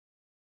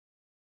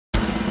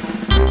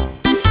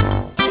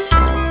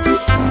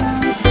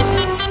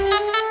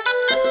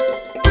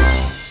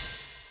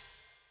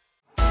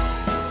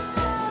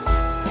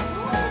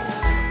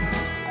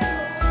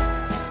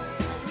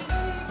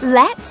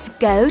Let's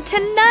go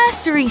to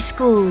nursery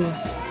school.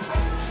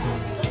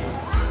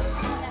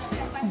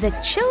 The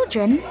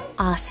children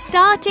are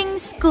starting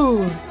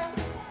school.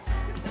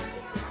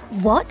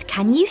 What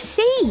can you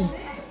see?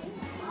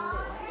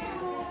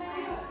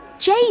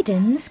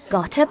 Jaden's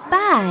got a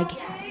bag.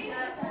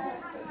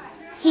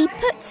 He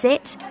puts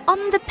it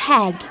on the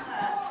peg.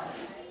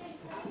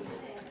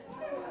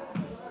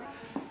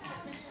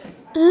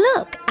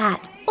 Look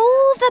at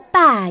all the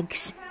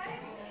bags.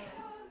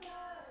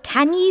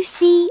 Can you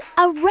see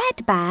a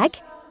red bag?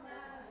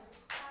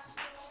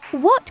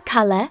 What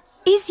colour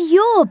is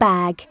your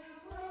bag?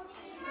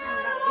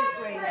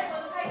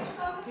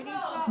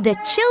 The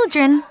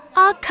children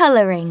are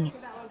colouring.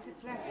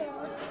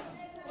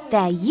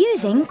 They're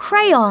using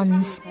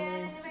crayons.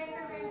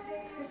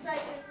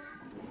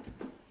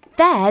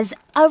 There's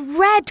a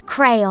red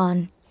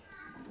crayon.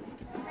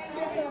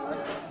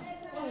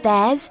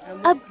 There's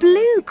a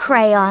blue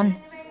crayon.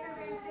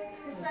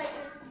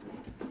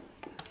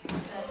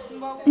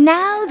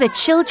 Now the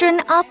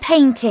children are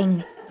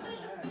painting.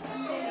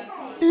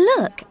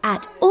 Look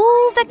at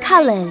all the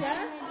colours.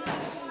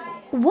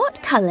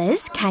 What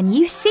colours can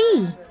you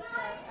see?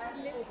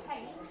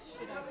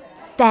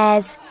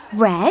 There's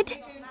red,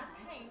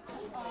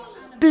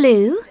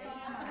 blue,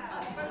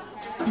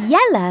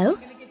 yellow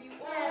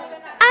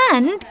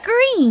and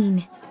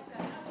green.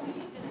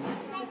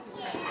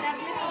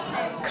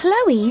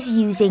 Chloe's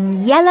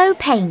using yellow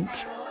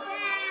paint.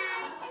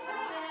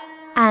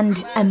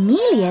 And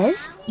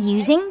Amelia's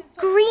using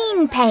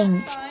green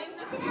paint.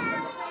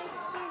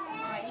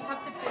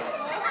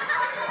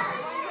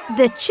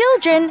 The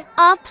children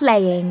are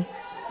playing.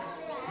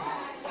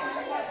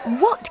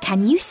 What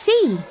can you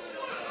see?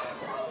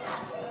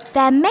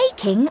 They're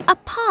making a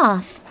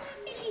path.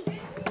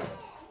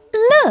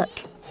 Look!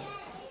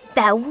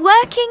 They're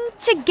working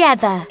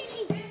together.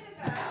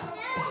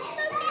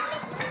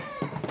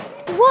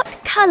 What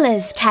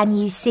colours can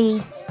you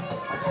see?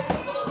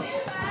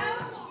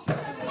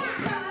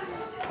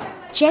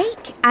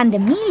 Jake and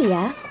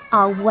Amelia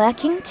are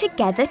working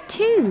together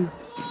too.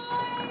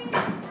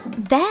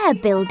 They're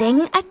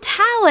building a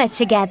tower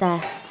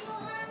together.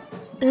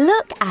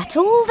 Look at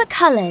all the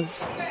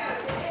colours.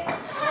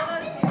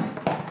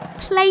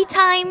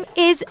 Playtime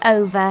is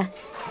over.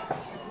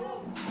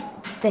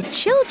 The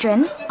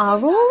children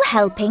are all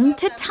helping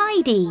to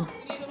tidy.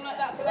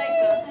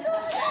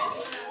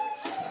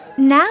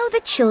 Now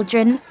the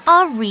children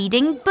are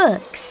reading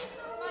books.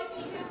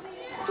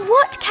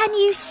 What can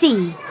you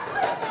see?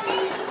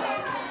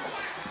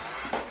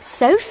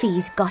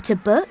 Sophie's got a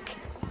book.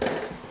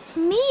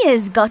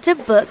 Mia's got a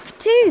book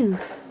too.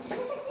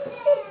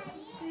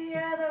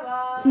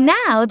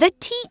 Now the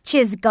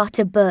teacher's got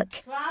a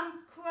book.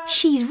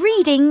 She's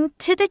reading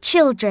to the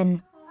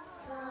children.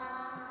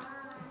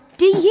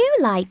 Do you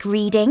like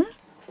reading?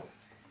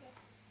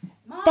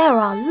 There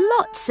are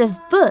lots of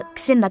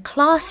books in the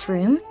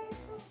classroom.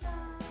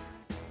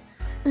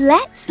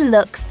 Let's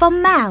look for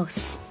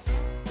Mouse.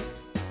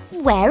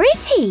 Where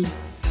is he?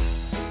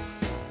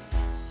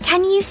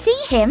 Can you see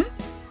him?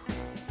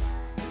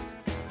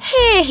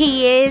 Here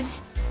he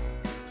is.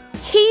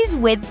 He's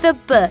with the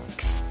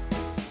books.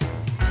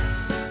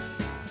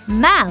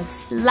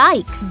 Mouse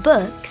likes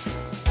books.